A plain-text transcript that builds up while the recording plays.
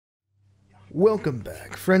Welcome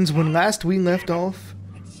back. Friends, when last we left off...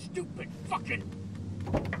 Stupid fucking...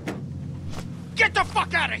 Get the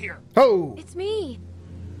fuck out of here! Oh! It's me.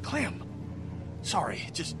 Clem. Sorry,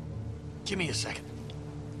 just give me a second.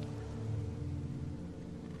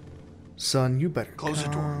 Son, you better Close the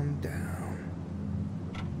door. calm down.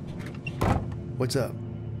 What's up?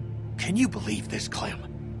 Can you believe this, Clem?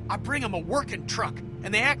 I bring them a working truck,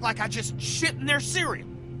 and they act like I just shit in their cereal.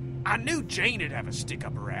 I knew Jane'd have a stick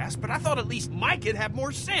up her ass, but I thought at least Mike'd have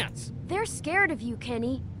more sense. They're scared of you,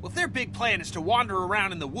 Kenny. Well, if their big plan is to wander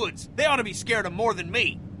around in the woods, they ought to be scared of more than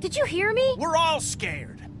me. Did you hear me? We're all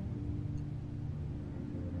scared.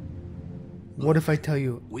 What if I tell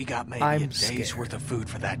you We got maybe I'm a day's scared? worth of food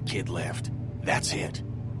for that kid left. That's it.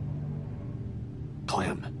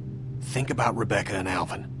 Clem, think about Rebecca and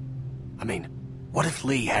Alvin. I mean, what if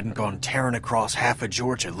Lee hadn't gone tearing across half of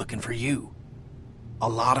Georgia looking for you? A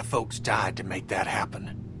lot of folks died to make that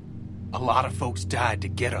happen. A lot of folks died to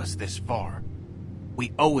get us this far.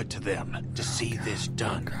 We owe it to them to see this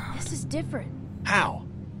done. This is different. How?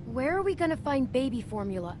 Where are we gonna find baby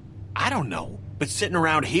formula? I don't know, but sitting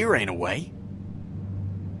around here ain't a way.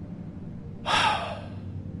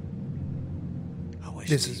 I wish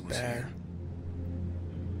this Lee is was bad? here.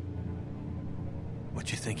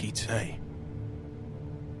 What you think he'd say?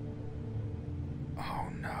 Oh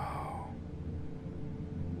no.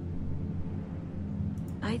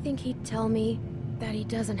 I think he'd tell me that he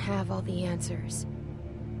doesn't have all the answers.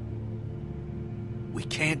 We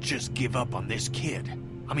can't just give up on this kid.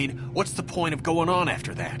 I mean, what's the point of going on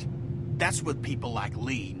after that? That's what people like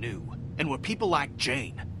Lee knew, and what people like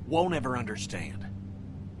Jane won't ever understand.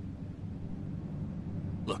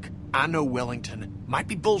 Look, I know Wellington might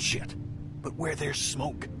be bullshit, but where there's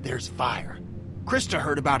smoke, there's fire. Krista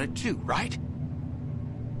heard about it too, right?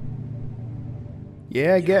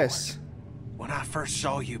 Yeah, I guess. When I first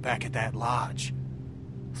saw you back at that lodge,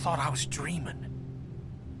 thought I was dreaming.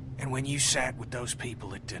 And when you sat with those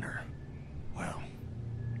people at dinner, well,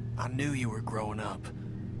 I knew you were growing up.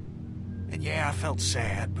 And yeah, I felt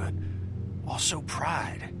sad, but also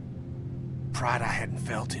pride. Pride I hadn't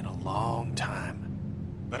felt in a long time.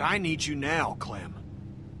 But I need you now, Clem.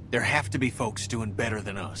 There have to be folks doing better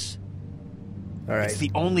than us. All right. It's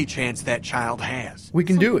the only chance that child has. We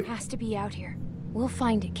can do it. Something has to be out here. We'll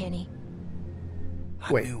find it, Kenny.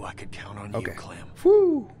 I knew I could count on Okay. you, Clem.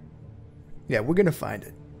 Whew. Yeah, we're gonna find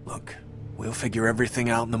it. Look, we'll figure everything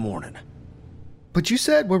out in the morning. But you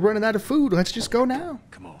said we're running out of food. Let's just go now.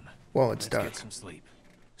 Come on. Well, it's Let's dark. get some sleep.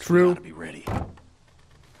 We True. gotta be ready.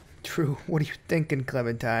 True. What are you thinking,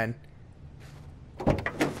 Clementine?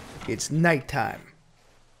 It's nighttime.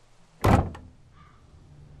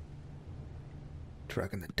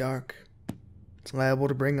 Truck in the dark. It's liable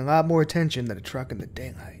to bring a lot more attention than a truck in the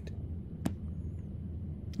daylight.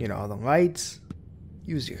 You know, all the lights.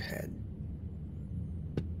 Use your head.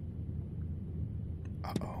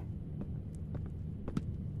 Uh-oh.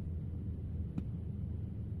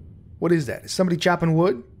 What is that? Is somebody chopping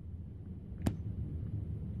wood?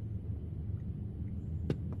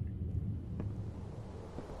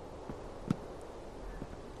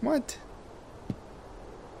 What?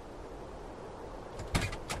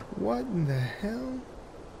 What in the hell?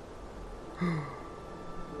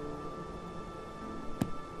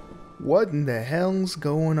 What in the hell's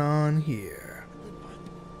going on here?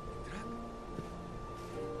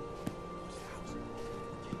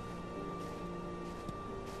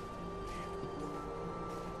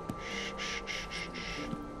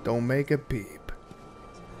 Don't make a peep.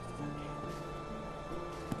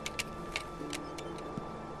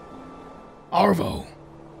 Arvo.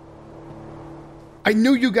 I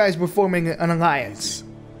knew you guys were forming an alliance.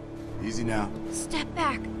 Easy now. Step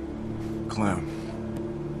back. Clem.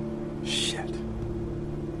 Shit.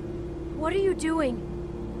 What are you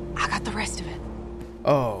doing? I got the rest of it.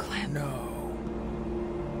 Oh, Clem. no.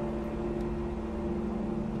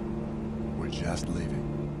 We're just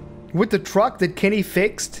leaving. With the truck that Kenny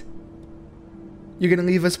fixed? You're gonna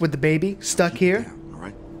leave us with the baby stuck here? Down, all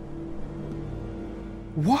right?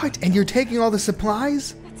 What? And you're taking all the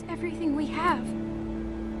supplies? That's everything we have.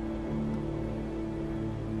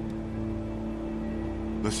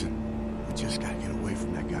 Listen, we just gotta get away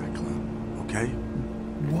from that guy, Clem. Okay?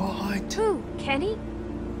 What? Who? Kenny?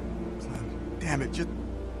 Clem, damn it,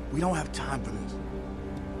 we don't have time for this.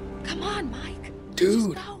 Come on, Mike.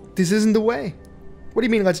 Dude, Just go. this isn't the way. What do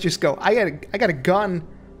you mean, let's just go? I got a gun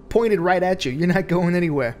pointed right at you. You're not going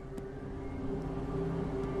anywhere.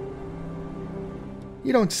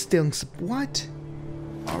 You don't still... What?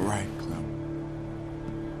 All right, Clem.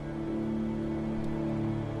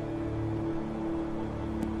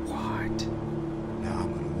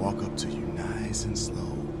 walk up to you nice and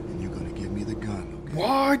slow, and you're gonna give me the gun, okay?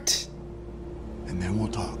 What? And then we'll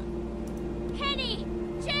talk. Kenny!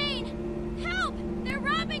 Jane! Help! They're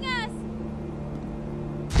robbing us!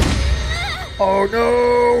 Oh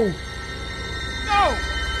no! No!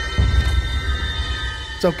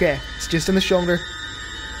 It's okay. It's just in the shoulder.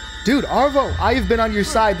 Dude, Arvo, I have been on your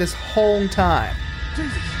side this whole time.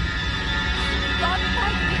 Jesus! God,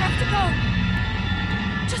 we have to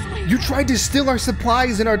go. Just leave. You tried to steal our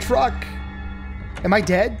supplies in our truck. Am I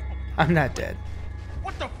dead? I'm not dead.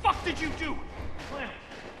 What the fuck did you do? Clem!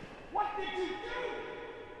 What did you do?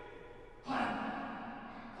 Clem!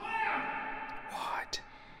 Clem! What?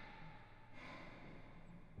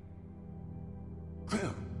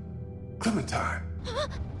 Clem. Clementine.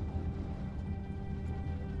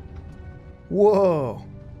 Whoa.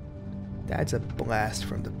 That's a blast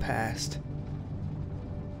from the past.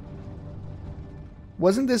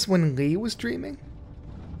 Wasn't this when Lee was dreaming?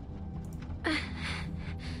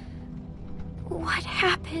 What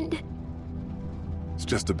happened? It's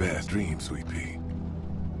just a bad dream, Sweet Pea.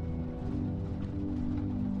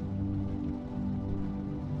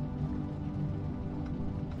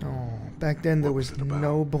 Oh, back then there What was was it about?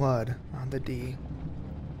 no blood on the D.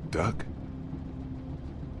 Duck?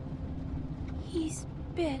 He's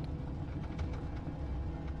bit.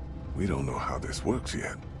 We don't know how this works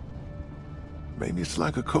yet. Maybe it's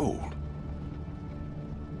like a cold.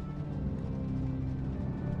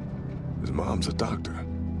 His mom's a doctor.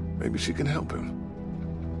 Maybe she can help him.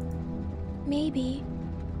 Maybe.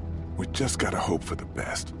 We just gotta hope for the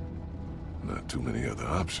best. Not too many other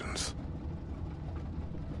options.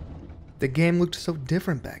 The game looked so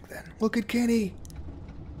different back then. Look at Kenny.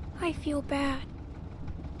 I feel bad.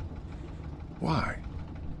 Why?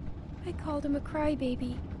 I called him a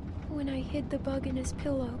crybaby when I hid the bug in his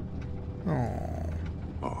pillow. Oh.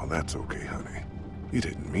 Oh, that's okay, honey. You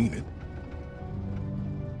didn't mean it.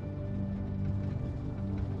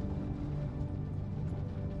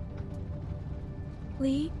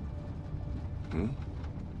 Lee? Hmm?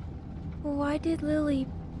 Why did Lily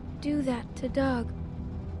do that to Doug?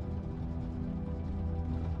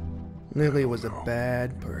 Lily was a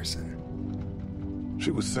bad person.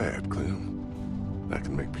 She was sad, Clem. That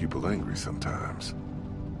can make people angry sometimes.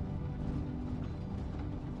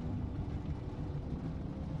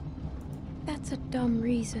 That's a dumb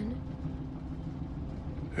reason.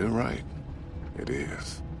 You're right. It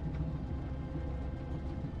is.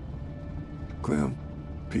 Clem,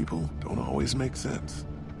 people don't always make sense.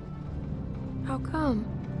 How come?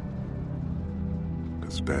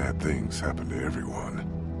 Because bad things happen to everyone.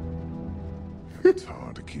 It's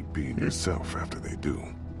hard to keep being yourself after they do.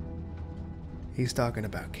 He's talking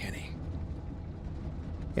about Kenny.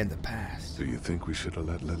 In the past. Do you think we should have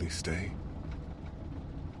let Lily stay?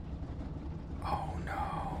 Oh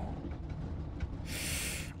no.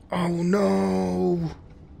 Oh no.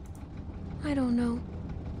 I don't know.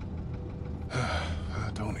 I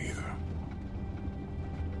don't either.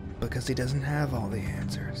 Because he doesn't have all the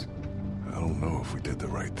answers. I don't know if we did the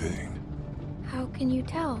right thing. How can you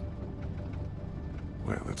tell?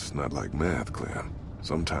 Well, it's not like math, Clem.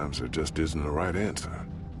 Sometimes there just isn't a right answer.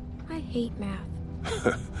 I hate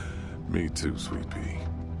math. Me too, Sweet Pea.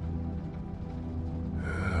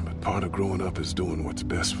 But part of growing up is doing what's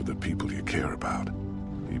best for the people you care about.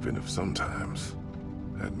 Even if sometimes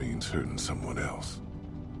that means hurting someone else.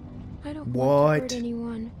 I don't want to What? hurt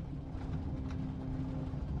anyone.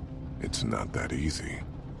 It's not that easy.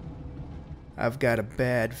 I've got a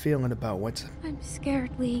bad feeling about what's I'm scared,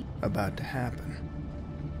 Lee. about to happen.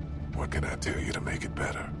 What can I tell you to make it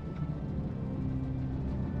better?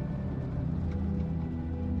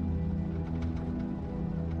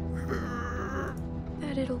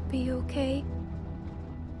 That it'll be okay.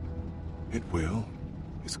 It will.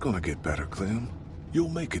 It's gonna get better, Clem. You'll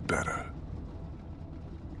make it better.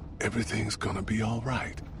 Everything's gonna be all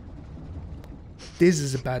right. This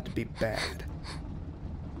is about to be bad.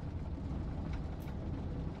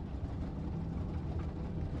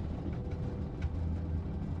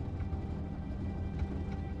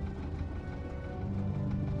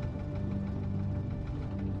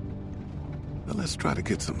 Now let's try to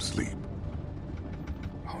get some sleep.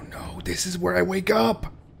 Oh no, this is where I wake up.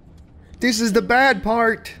 This is the bad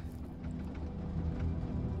part.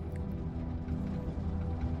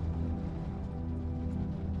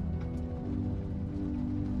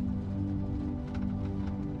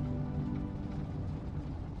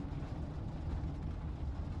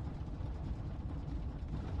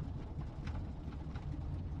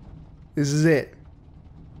 This is it.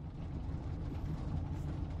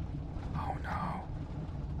 Oh no.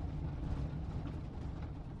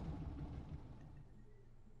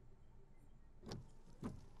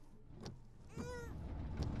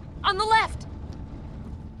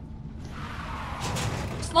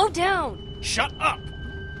 Slow down. Shut up!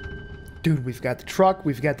 Dude, we've got the truck,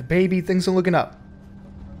 we've got the baby, things are looking up.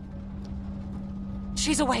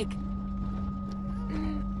 She's awake.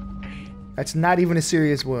 That's not even a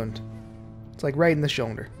serious wound. It's like right in the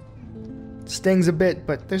shoulder. Stings a bit,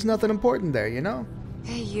 but there's nothing important there, you know?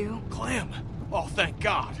 Hey, you. Clem! Oh, thank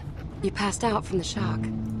God. You passed out from the shock.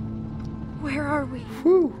 Where are we?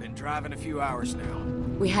 Whew. Been driving a few hours now.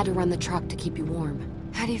 We had to run the truck to keep you warm.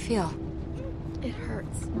 How do you feel? It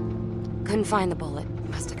hurts. Couldn't find the bullet.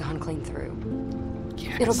 Must have gone clean through.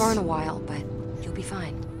 Yes. It'll burn a while, but you'll be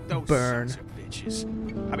fine. Those Burn. sons of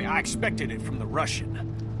bitches. I mean, I expected it from the Russian.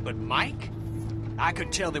 But Mike? I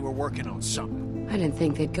could tell they were working on something. I didn't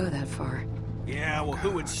think they'd go that far. Yeah, well,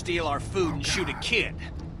 who would steal our food and shoot a kid?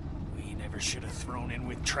 We never should have thrown in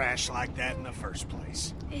with trash like that in the first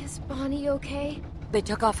place. Is Bonnie okay? They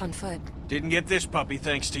took off on foot. Didn't get this puppy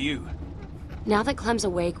thanks to you. Now that Clem's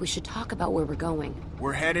awake, we should talk about where we're going.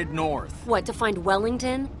 We're headed north. What, to find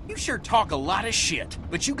Wellington? You sure talk a lot of shit,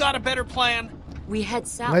 but you got a better plan? We head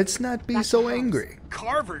south. Let's not be back so to house. angry.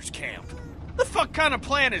 Carver's camp? The fuck kind of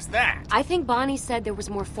plan is that? I think Bonnie said there was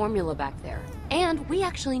more formula back there. And we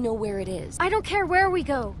actually know where it is. I don't care where we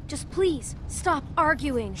go. Just please, stop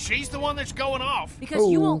arguing. She's the one that's going off. Because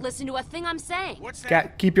you Oh. won't listen to a thing I'm saying. What's that?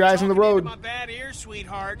 Got- keep your eyes on the Talking road. into my bad ear,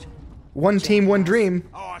 sweetheart. One team, one dream.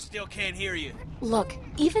 Oh, I still can't hear you. Look,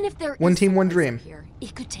 even if there One is team, one someplace dream. up here,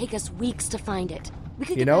 it could take us weeks to find it. We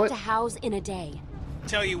could You get know back it? to House in a day.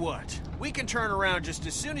 Tell you what, we can turn around just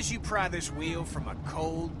as soon as you pry this wheel from my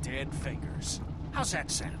cold, dead fingers. How's that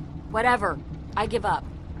sound? Whatever. I give up.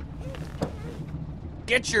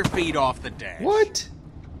 Get your feet off the dash. What?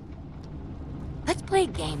 Let's play a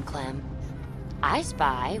game, Clem. I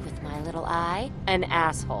spy with my little eye an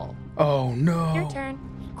asshole. Oh no. Your turn.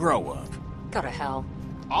 Grow up. Go to hell.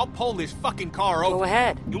 I'll pull this fucking car over. Go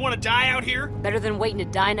ahead. You want to die out here? Better than waiting to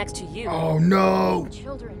die next to you. Oh no.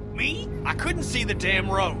 Children. Me? I couldn't see the damn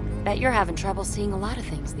road. Bet you're having trouble seeing a lot of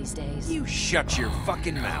things these days. You shut your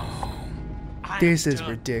fucking mouth. I'm This is done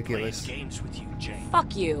ridiculous. playing games with you, Jane.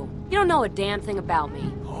 Fuck you. You don't know a damn thing about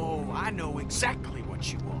me. Oh, I know exactly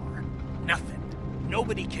what you are. Nothing.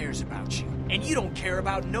 Nobody cares about you. And you don't care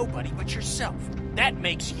about nobody but yourself. That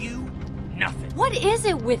makes you nothing. What is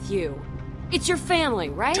it with you? It's your family,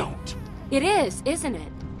 right? Don't. It is, isn't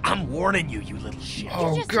it? I'm warning you, you little shit. Oh,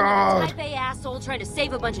 You're just God. a type A asshole trying to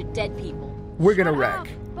save a bunch of dead people. We're gonna Shut wreck. up,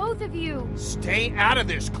 both of you. Stay out of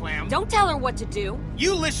this, Clem. Don't tell her what to do.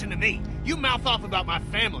 You listen to me. You mouth off about my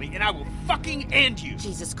family, and I will fucking end you.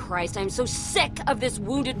 Jesus Christ, I'm so sick of this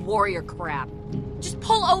wounded warrior crap. Just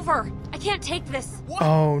pull over. I can't take this. What?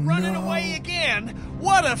 Oh, Running no. away again?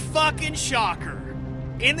 What a fucking shocker.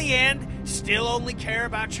 In the end, still only care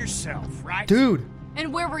about yourself, right? Dude.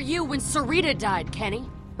 And where were you when Sarita died, Kenny?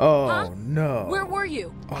 Oh Huh? no. Where were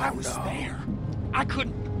you? Oh, I was no. there. I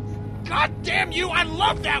couldn't. God damn you, I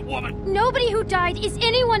love that woman! Nobody who died is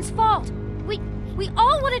anyone's fault. We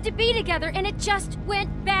all wanted to be together and it just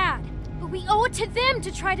went bad. But we owe it to them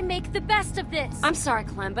to try to make the best of this. I'm sorry,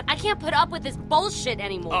 Clem, but I can't put up with this bullshit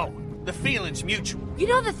anymore. Oh, the feeling's mutual. You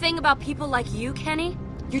know the thing about people like you, Kenny?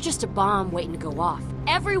 You're just a bomb waiting to go off.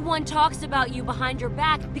 Everyone talks about you behind your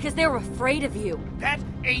back because they're afraid of you. That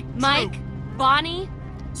ain't Mike, true. Bonnie,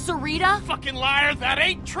 Sarita, Fucking liar, that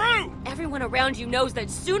ain't true! everyone around you knows that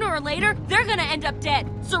sooner or later, they're gonna end up dead.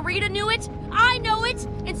 Sarita knew it, I know it,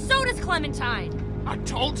 and so does Clementine. I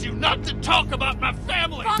told you not to talk about my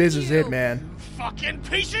family! Fuck This is you. it, man. Fucking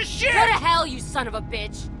piece of shit! Go to hell, you son of a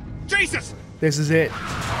bitch. Jesus! This is it.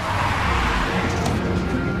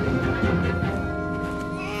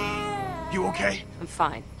 You okay? I'm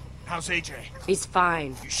fine. How's AJ? He's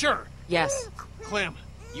fine. You sure? Yes. Clem,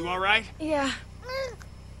 you alright? Yeah.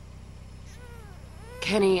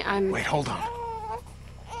 Kenny, I'm... Wait, hold on.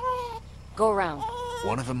 Go around.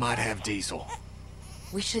 One of them might have diesel.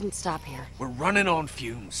 We shouldn't stop here. We're running on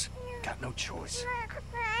fumes. Got no choice.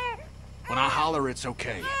 When I holler it's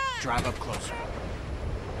okay, drive up closer.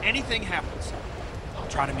 Anything happens, I'll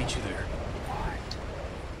try to meet you there.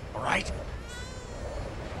 Alright?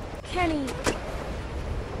 Kenny.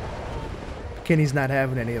 Kenny's not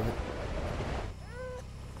having any of it.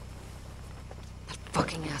 That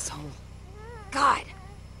fucking asshole. God!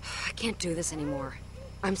 I can't do this anymore.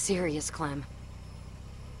 I'm serious, Clem.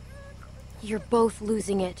 You're both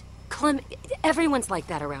losing it. Clem, everyone's like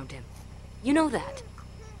that around him. You know that.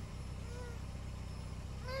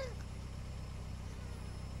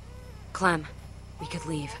 Clem, we could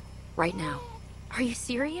leave. Right now. Are you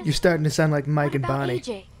serious? You're starting to sound like Mike What and about Bonnie.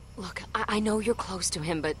 AJ? Look, I know you're close to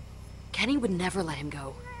him, but Kenny would never let him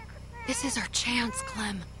go. This is our chance,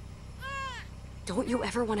 Clem. Don't you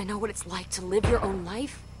ever want to know what it's like to live your own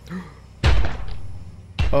life?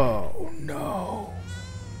 Oh no.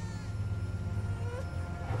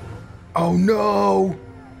 Oh no!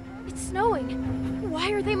 It's snowing.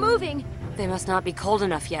 Why are they moving? They must not be cold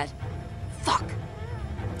enough yet. Fuck!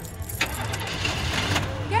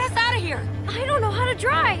 Get us out of here! I don't know how to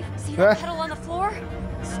drive. See that pedal on the floor?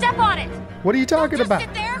 Step on it! What are you talking Don't about?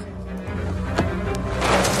 just sit there!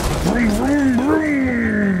 Vroom, vroom,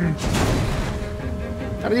 vroom.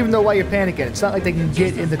 I don't even know why you're panicking. It's not like they can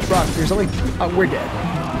get in the truck. There's only... Oh, we're dead.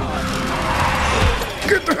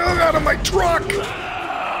 Get the hell out of my truck!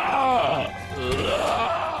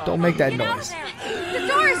 Don't make that Get out of noise. there! The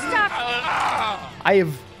door is stuck. I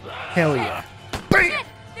have... Hell yeah. Bam! Shit!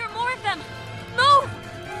 There are more of them! Move!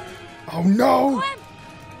 Oh no!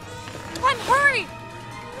 Clem, hurry!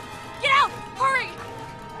 Get out! Hurry!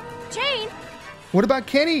 Jane, What about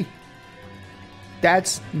Kenny?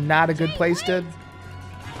 That's not a good place to...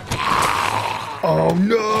 Oh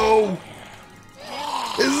no!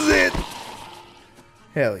 This is it!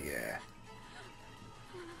 Hell yeah.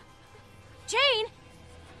 Jane.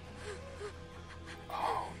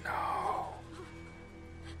 Oh no.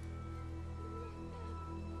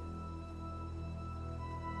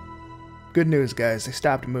 Good news, guys. They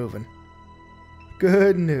stopped moving.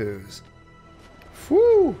 Good news.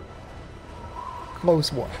 Whew.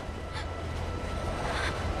 Close one.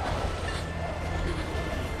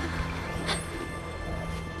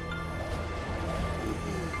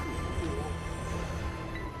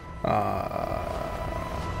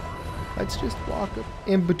 Let's just walk up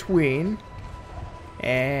in between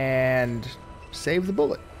and save the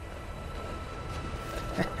bullet.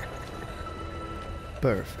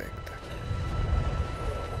 Perfect.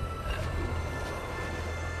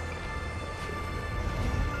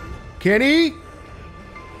 Kenny?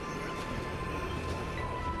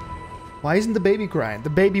 Why isn't the baby crying? The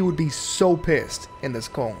baby would be so pissed in this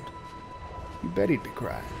cold. You bet he'd be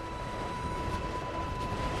crying.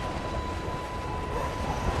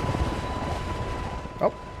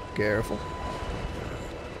 Oh, careful.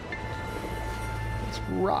 This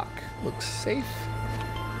rock looks safe.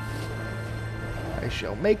 I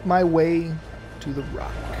shall make my way to the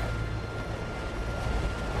rock.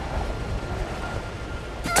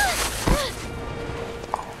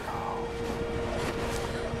 Oh no.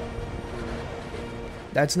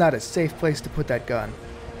 That's not a safe place to put that gun.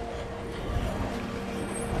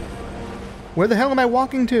 Where the hell am I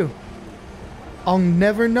walking to? I'll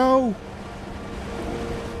never know.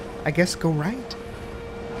 I guess go right.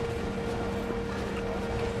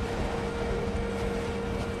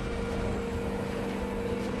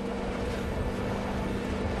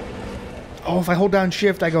 Oh, if I hold down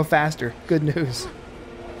shift, I go faster. Good news.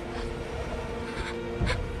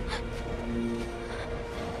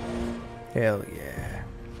 Hell yeah.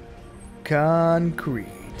 Concrete.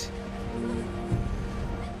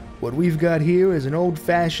 What we've got here is an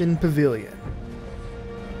old-fashioned pavilion.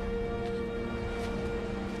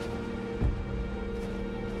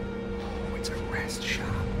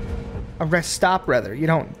 A rest stop, rather. You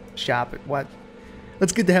don't shop at what?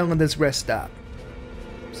 Let's get the hell in this rest stop.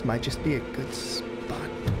 This might just be a good spot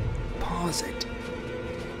to pause it.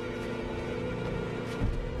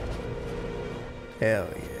 Hell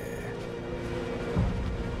yeah.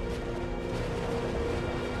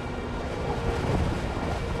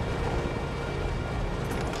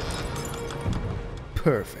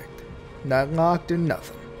 Perfect. Not locked or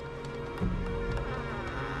nothing.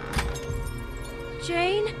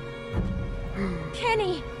 Jane?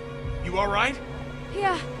 Kenny. You all right?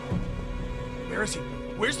 Yeah. Where is he?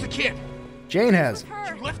 Where's the kid? Jane has him.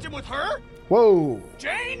 Her. You left him with her? Whoa.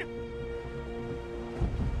 Jane?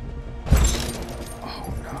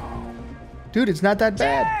 Oh no. Dude, it's not that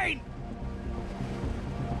bad. Jane!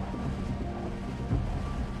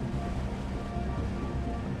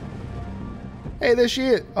 Hey, there she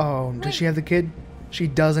is. Oh, does she have the kid? She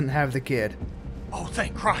doesn't have the kid. Oh,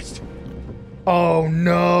 thank Christ. Oh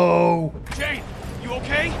no. Jane, you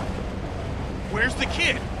okay? Where's the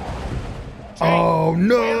kid? Jane, Oh where is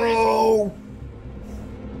no.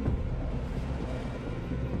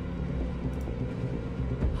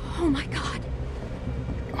 Oh my god.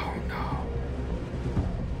 Oh no.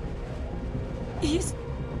 He's...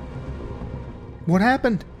 What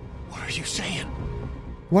happened? What are you saying?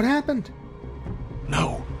 What happened?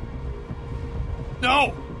 No.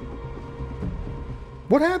 No!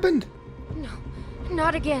 What happened? No,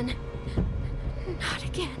 not again. Not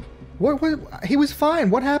again. What? He was fine.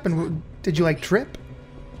 What happened? Did you like trip?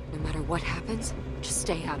 No matter what happens, just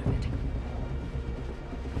stay out of it.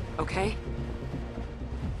 Okay?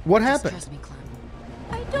 What Just happened? trust me, Clem.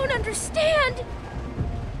 I don't understand.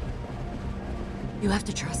 You have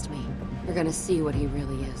to trust me. You're gonna see what he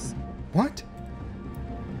really is. What?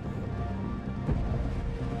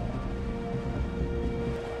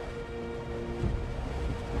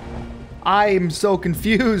 I am so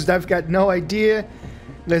confused. I've got no idea.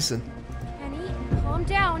 Listen. Kenny, calm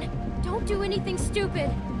down. Don't do anything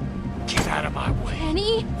stupid. Get out of my way.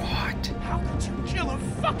 Kenny? What? How could you kill a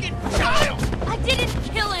fucking child? I didn't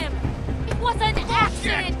kill him. It was an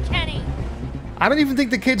accident, Kenny. I don't even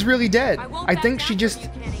think the kid's really dead. won't I back think down she from just... you,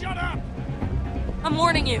 Kenny. Shut up! I'm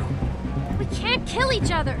warning you. We can't kill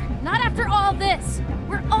each other. Not after all this.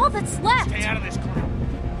 We're all that's left. Stay out of this,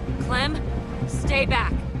 Clem. Clem, stay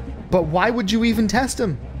back. But why would you even test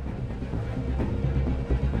him?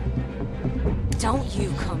 Don't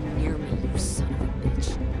you come near me, you son of a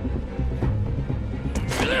bitch.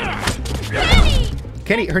 Kenny!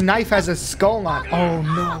 Kenny, her knife has a skull on it. Oh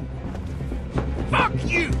no. Fuck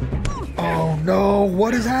you! Oh no,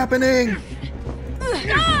 what is happening?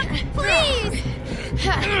 Stop, please!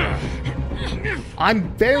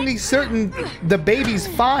 I'm fairly certain the baby's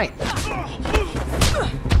fine.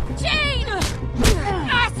 Jane!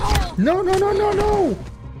 Asshole! No, no, no, no, no.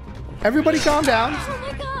 Everybody calm down. Oh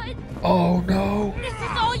my god! Oh no. This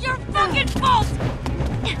is all your fucking fault!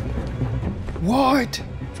 What?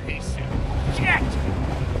 Piece of shit!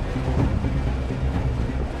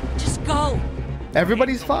 Just go.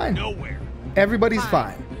 Everybody's fine. Nowhere. Everybody's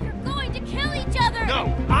fine. You're going to kill each other!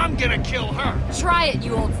 No, I'm gonna kill her. Try it,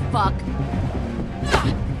 you old fuck.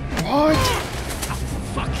 What? I'll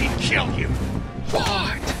fucking kill you.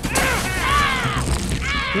 What?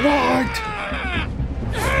 What?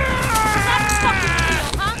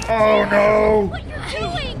 Oh no. What you're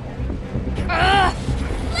doing!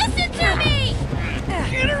 Listen to me!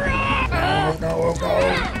 Get her off! Oh no, oh no.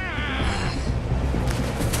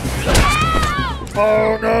 Ow!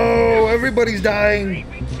 Oh no, everybody's dying.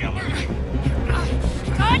 Baby killer.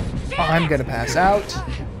 God damn I'm it! gonna pass out.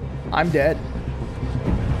 I'm dead.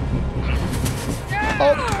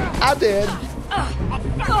 Oh, I did. I'll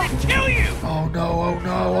fucking kill you! Oh no, oh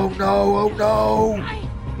no, oh no, oh no. I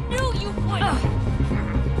knew you would!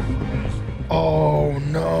 Oh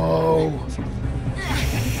no.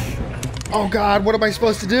 Oh god, what am I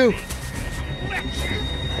supposed to do?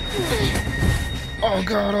 Oh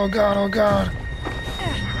god, oh god, oh god.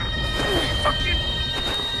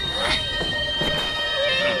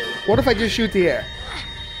 What if I just shoot the air?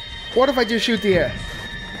 What if I just shoot the air?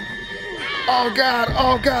 Oh god,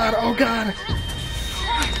 oh god, oh god.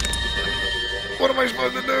 What am I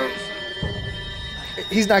supposed to do?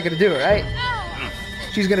 He's not gonna do it, right?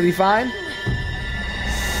 She's gonna be fine?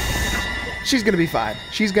 She's gonna be fine.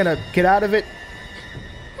 She's gonna get out of it.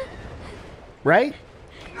 Right?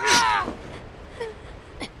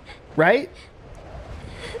 Right?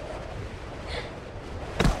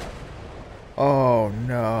 Oh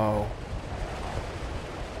no.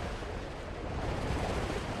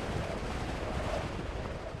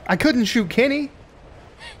 I couldn't shoot Kenny.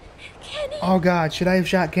 Kenny! Oh god, should I have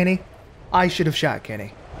shot Kenny? I should have shot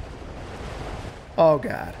Kenny. Oh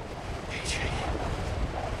god. AJ.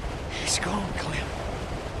 He's gone, Clem.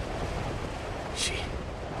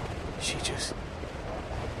 She just...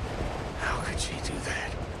 How could she do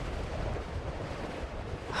that?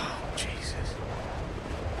 Oh, Jesus.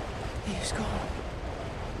 He's gone.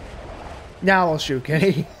 Now I'll shoot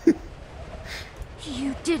Kenny.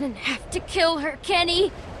 You didn't have to kill her,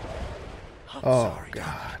 Kenny! I'm Oh sorry,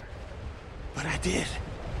 god. but I did.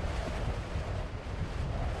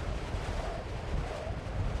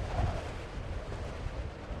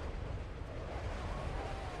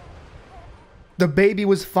 The baby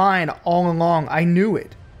was fine all along. I knew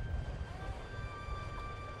it.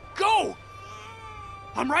 Go!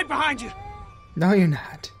 I'm right behind you. No, you're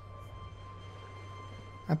not.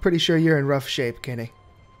 I'm pretty sure you're in rough shape, Kenny.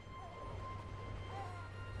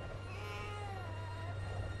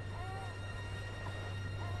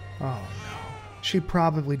 Oh no. She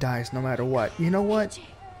probably dies no matter what. You know what?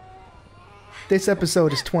 This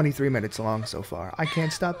episode is 23 minutes long so far. I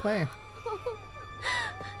can't stop playing.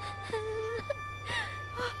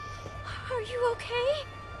 Are you okay?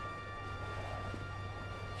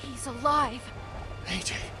 He's alive.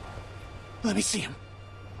 AJ, let me see him.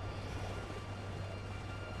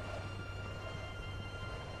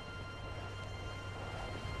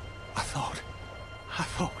 I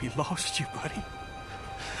thought we lost you, buddy.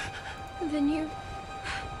 Then you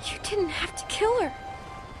didn't have to kill her.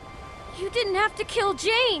 You didn't have to kill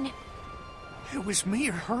Jane. It was me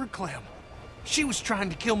or her, Clem. She was trying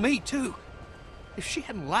to kill me, too. If she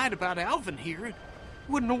hadn't lied about Alvin here, it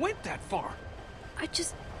wouldn't have went that far.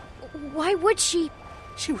 Why would she?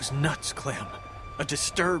 She was nuts, Clem. A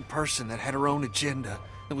disturbed person that had her own agenda,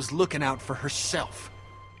 that was looking out for herself.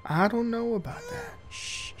 I don't know about that.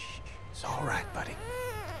 Shh. It's all right, buddy.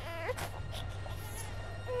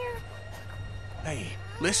 Hey,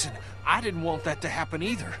 listen, I didn't want that to happen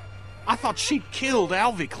either. I thought she'd killed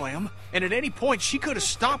Alvy, Clem, and at any point she could have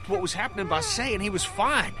stopped what was happening by saying he was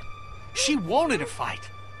fine. She wanted a fight.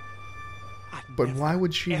 But why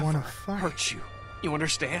would she want to fight? Hurt you. You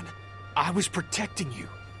understand? I was protecting you.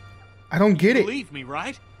 I don't get it. Believe me,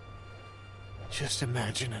 right? Just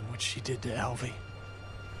imagining what she did to Alvy.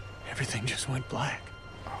 Everything just went black.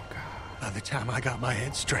 Oh, God. By the time I got my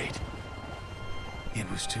head straight, it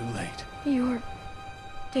was too late. You're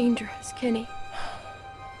dangerous, Kenny.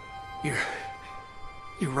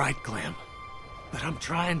 You're right, Clem. But I'm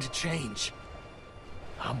trying to change.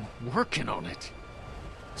 I'm working on it.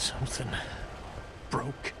 Something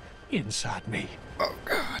broke inside me. Oh,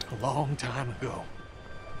 God. A long time ago.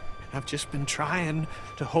 I've just been trying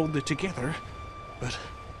to hold it together, but...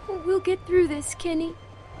 We'll get through this, Kenny.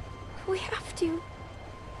 We have to.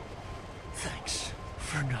 Thanks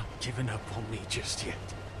for not giving up on me just yet.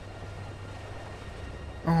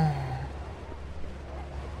 Oh.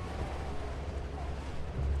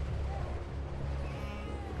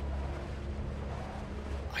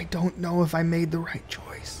 I don't know if I made the right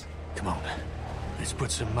choice. Come on. Let's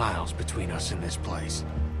put some miles between us in this place.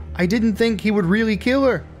 I didn't think he would really kill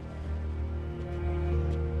her.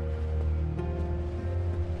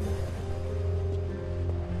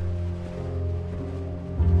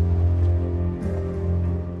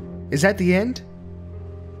 Is that the end?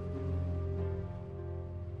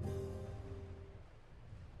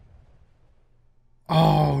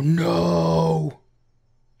 Oh no!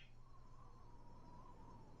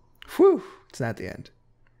 Whew, it's not the end.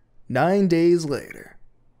 9 days later.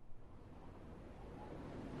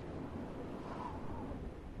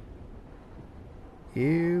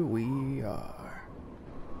 Here we are.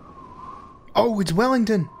 Oh, it's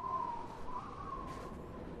Wellington!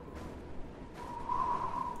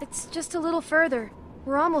 It's just a little further.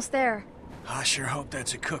 We're almost there. I sure hope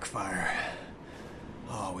that's a cook fire.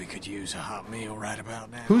 Oh, we could use a hot meal right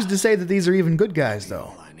about now. Who's to say that these are even good guys,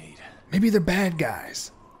 though? All I need. Maybe they're bad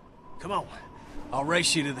guys. Come on. I'll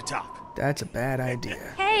race you to the top. That's a bad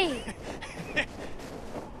idea. Hey!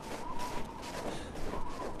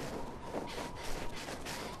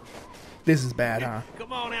 This is bad, huh?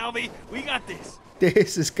 Come on, Alvy. We got this.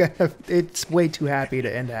 This is it's way too happy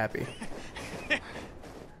to end happy.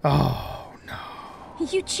 Oh, no.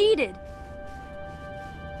 You cheated.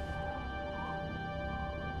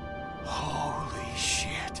 Holy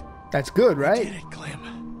shit. That's good, I right? did it,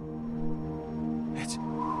 Clem.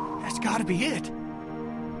 That's gotta be it.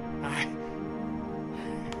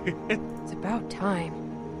 It's about time.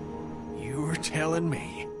 You were telling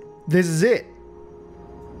me. This is it.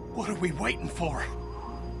 What are we waiting for?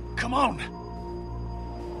 Come on.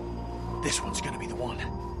 This one's gonna be the one.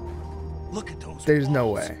 Look at those There's no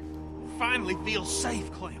walls. way. Finally feel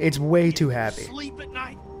safe, Clem. It's way too happy. Sleep at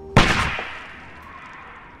night.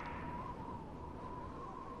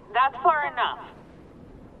 That's far enough.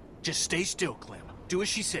 Just stay still, Clem. Do as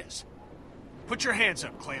she says. Put your hands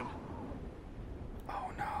up, Clem. Oh,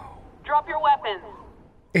 no. Drop your weapons.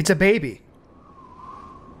 It's a baby.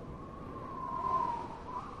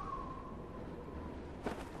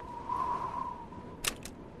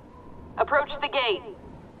 Approach the gate.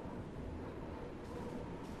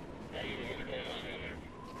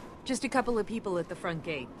 Just a couple of people at the front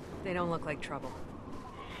gate. They don't look like trouble.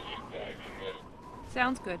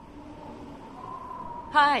 Sounds good.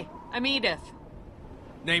 Hi, I'm Edith.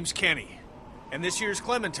 Name's Kenny. And this here's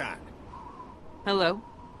Clementine. Hello.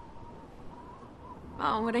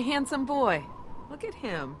 Oh, what a handsome boy. Look at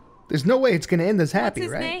him. There's no way it's going to end this happy,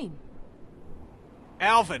 What's his right? name?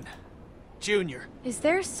 Alvin. Jr. Is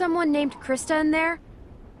there someone named Krista in there?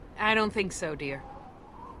 I don't think so, dear.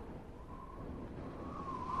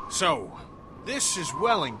 So, this is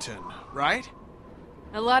Wellington, right?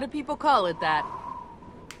 A lot of people call it that.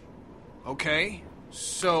 Okay.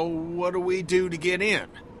 So, what do we do to get in?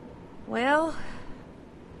 Well,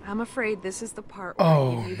 I'm afraid this is the part where I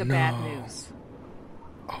Oh, give you the no. bad news.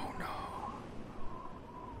 Oh, no.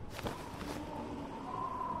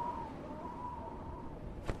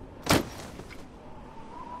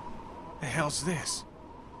 The hell's this?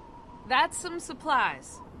 That's some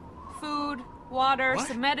supplies. Food, water, What?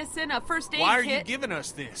 some medicine, a first aid Why are kit. you giving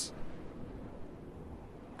us this?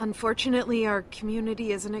 Unfortunately, our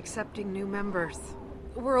community isn't accepting new members.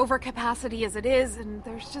 We're over capacity as it is, and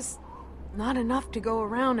there's just not enough to go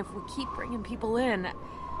around if we keep bringing people in.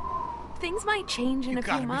 Things might change in You a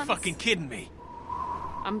few gotta be months. fucking kidding me.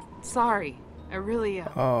 I'm sorry. I really...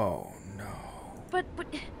 Oh, no. But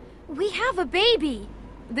we have a baby.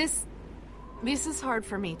 This is hard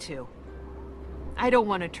for me, too. I don't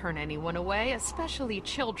want to turn anyone away, especially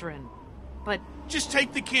children. But... Just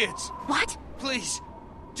take the kids. What? Please.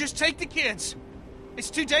 Just take the kids. It's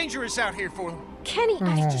too dangerous out here for them. Kenny,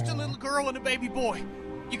 It's just a little girl and a baby boy.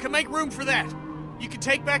 You can make room for that. You can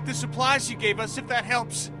take back the supplies you gave us if that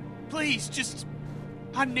helps. Please, just...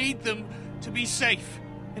 I need them to be safe.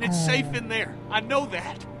 And it's safe in there. I know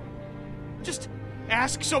that. Just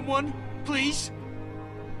ask someone, please.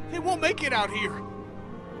 They won't make it out here.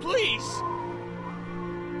 Please.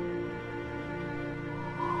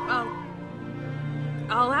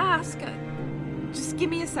 I'll ask. Just give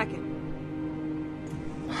me a second.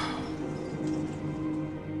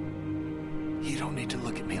 You don't need to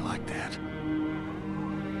look at me like that.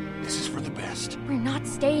 This is for the best. we're not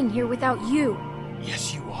staying here without you.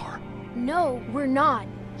 Yes, you are. No, we're not.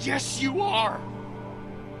 Yes, you are.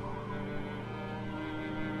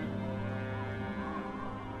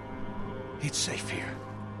 It's safe here.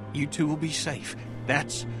 You two will be safe.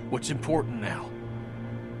 That's what's important now.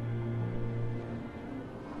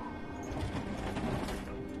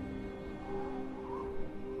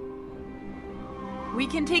 We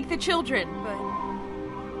can take the children,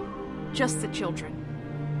 but... just the children.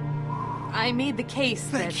 I made the case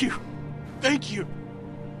that... Thank you. Thank you.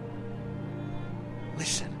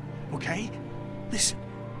 Listen, okay? Listen.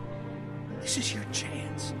 This is your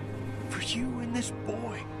chance. For you and this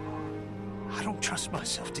boy. I don't trust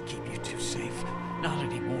myself to keep you two safe. Not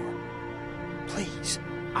anymore. Please,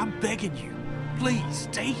 I'm begging you. Please,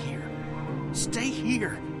 stay here. Stay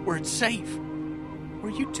here, where it's safe.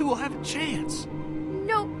 Where you two will have a chance.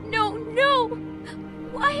 No, no, no!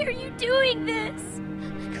 Why are you doing this?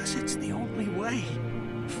 Because it's the only way.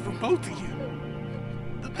 For both of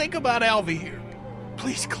you. Think about Alvy here.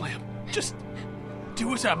 Please, Clem. Just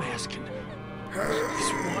do as I'm asking.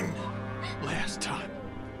 This one last time.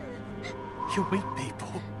 You'll meet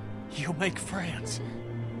people. You'll make friends.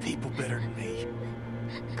 People better than me.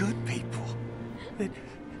 Good people.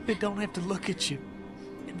 That don't have to look at you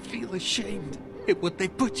and feel ashamed at what they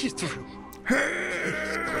put you through.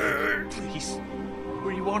 Please.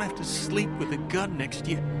 Where you won't have to sleep with a gun next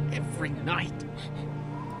to you every night.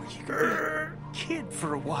 Where you can be a kid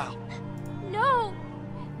for a while. No!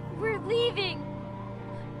 We're leaving!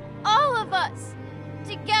 All of us!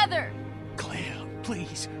 Together! Clem,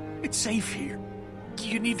 please. It's safe here.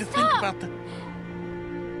 You need to think Stop. about the...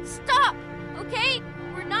 Stop! Okay?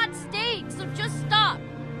 We're not staying, so just stop!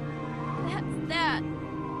 That's that.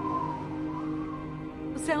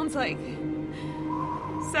 Sounds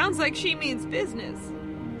like she means business.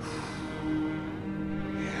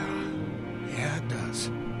 Yeah, it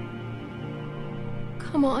does.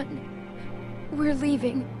 Come on. We're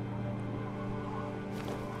leaving.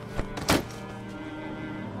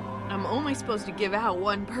 I'm only supposed to give out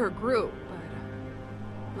one per group,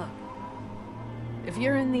 but... look. If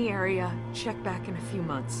you're in the area, check back in a few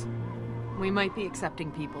months. We might be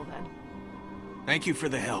accepting people then. Thank you for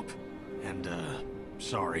the help. And,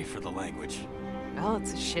 sorry for the language. Well,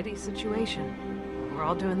 it's a shitty situation. We're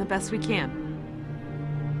all doing the best we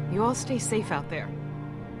can. You all stay safe out there.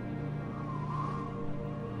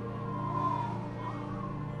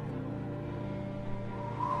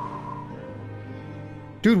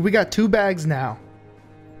 Dude, we got 2 bags now.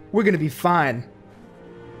 We're gonna be fine.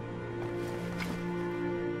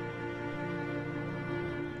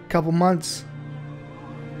 Couple months.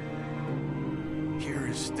 You're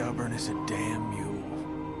as stubborn as a damn mule.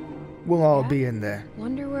 We'll all be in there.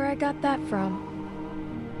 Wonder where I got that from.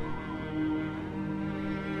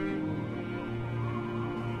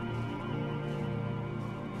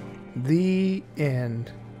 The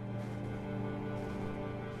end.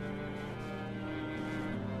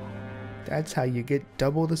 That's how you get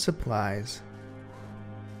double the supplies.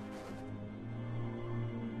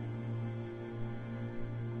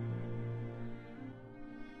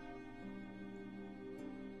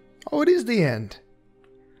 Oh, it is the end.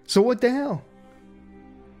 So what the hell?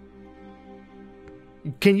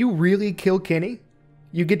 Can you really kill Kenny?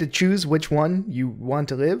 You get to choose which one you want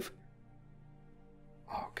to live?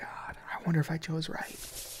 Oh God, I wonder if I chose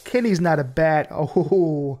right. Kenny's not a bad...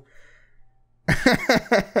 Oh.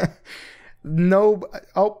 No.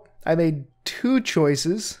 Oh, I made 2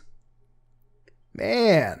 choices.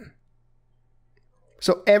 Man.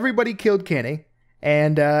 So everybody killed Kenny.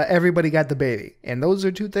 And everybody got the baby. And those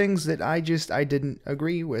are 2 things that I didn't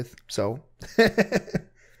agree with. So,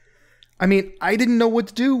 I mean, I didn't know what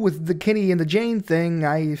to do with the Kenny and the Jane thing.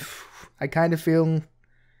 I kind of feel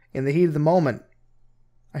in the heat of the moment,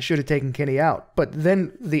 I should have taken Kenny out. But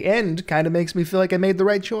then the end kind of makes me feel like I made the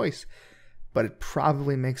right choice. But it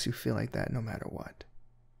probably makes you feel like that no matter what.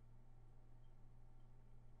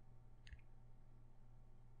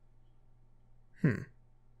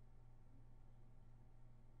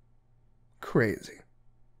 Crazy.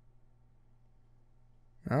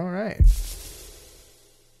 All right.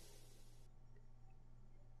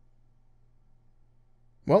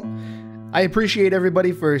 Well, I appreciate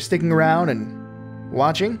everybody for sticking around and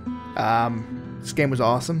watching. This game was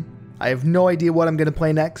awesome. I have no idea what I'm going to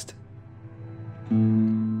play next.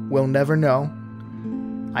 We'll never know.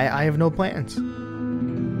 I have no plans.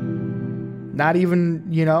 Not even,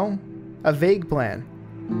 a vague plan.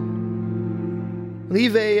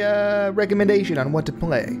 Leave a recommendation on what to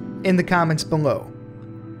play in the comments below.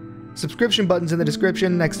 Subscription button's in the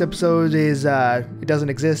description. Next episode is, it doesn't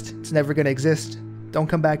exist. It's never going to exist. Don't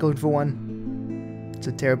come back looking for one. It's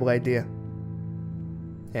a terrible idea.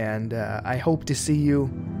 And I hope to see you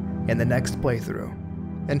in the next playthrough.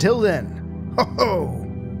 Until then, ho ho!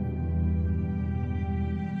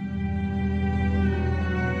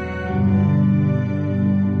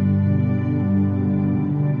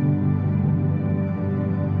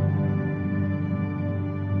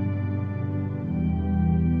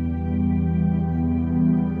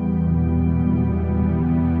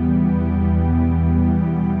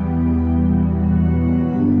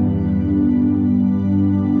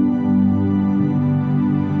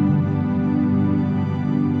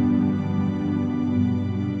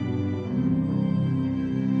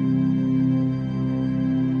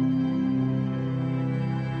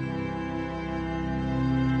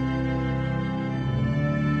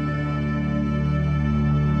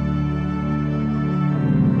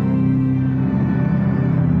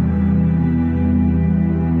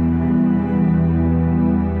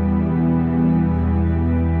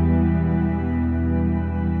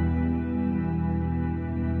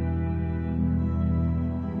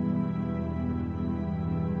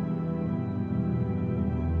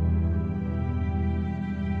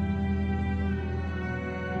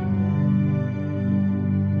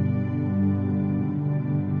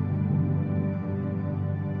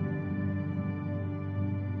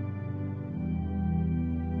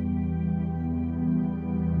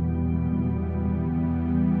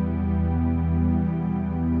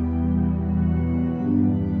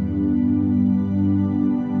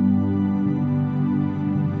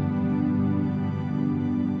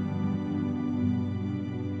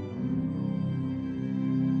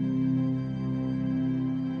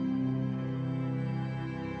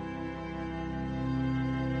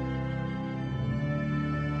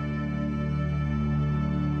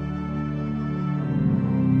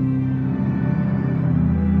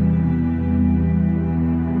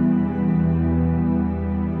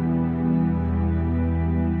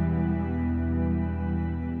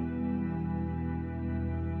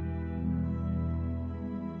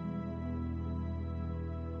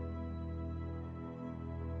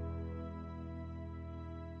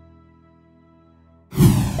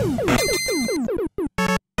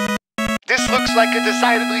 This looks like a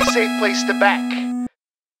decidedly safe place to back.